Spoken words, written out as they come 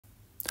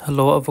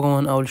Hello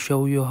everyone, I will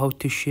show you how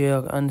to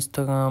share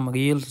Instagram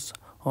Reels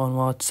on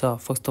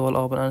WhatsApp. First of all,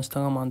 open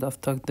Instagram, and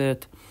after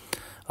that,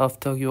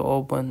 after you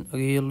open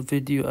Reel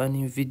video,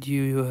 any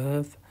video you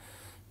have,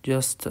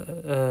 just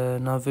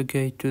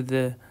navigate to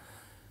the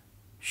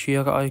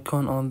share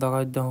icon on the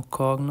right down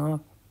corner,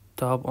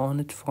 tap on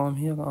it from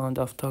here, and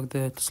after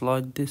that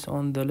slide this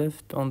on the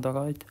left, on the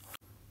right,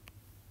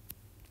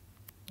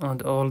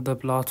 and all the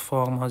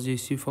platform as you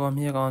see from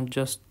here, and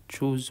just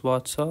choose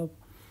WhatsApp.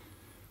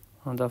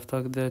 And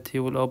after that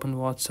you will open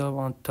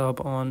WhatsApp and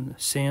tap on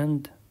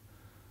send,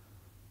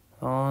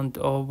 and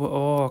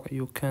or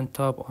you can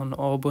tap on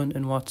open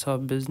in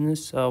WhatsApp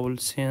business. I will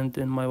send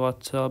in my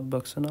WhatsApp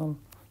personal,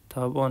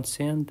 tap on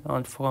send,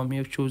 and from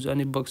here choose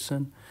any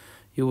person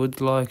you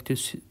would like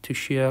to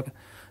share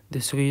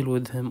this reel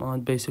with him,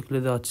 and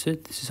basically that's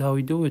it. This is how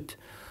we do it.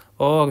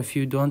 Or if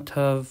you don't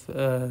have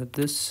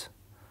this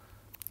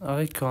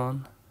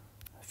icon,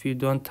 if you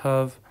don't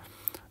have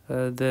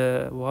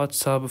the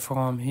WhatsApp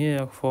from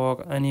here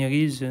for any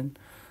reason,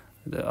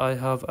 I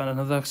have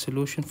another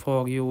solution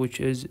for you, which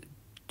is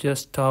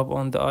just tap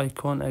on the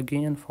icon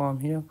again from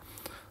here,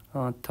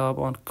 and tap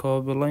on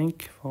copy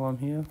link from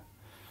here,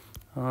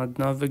 and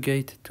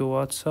navigate to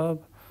WhatsApp,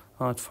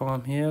 and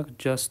from here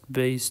just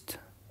paste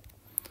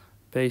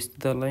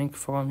the link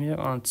from here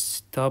and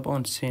tap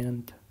on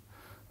send,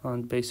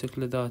 and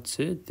basically that's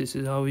it. This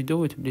is how we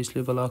do it. Please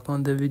leave a like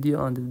on the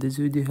video, and if this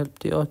video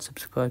helped you out,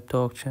 subscribe to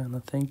our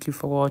channel. Thank you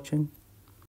for watching.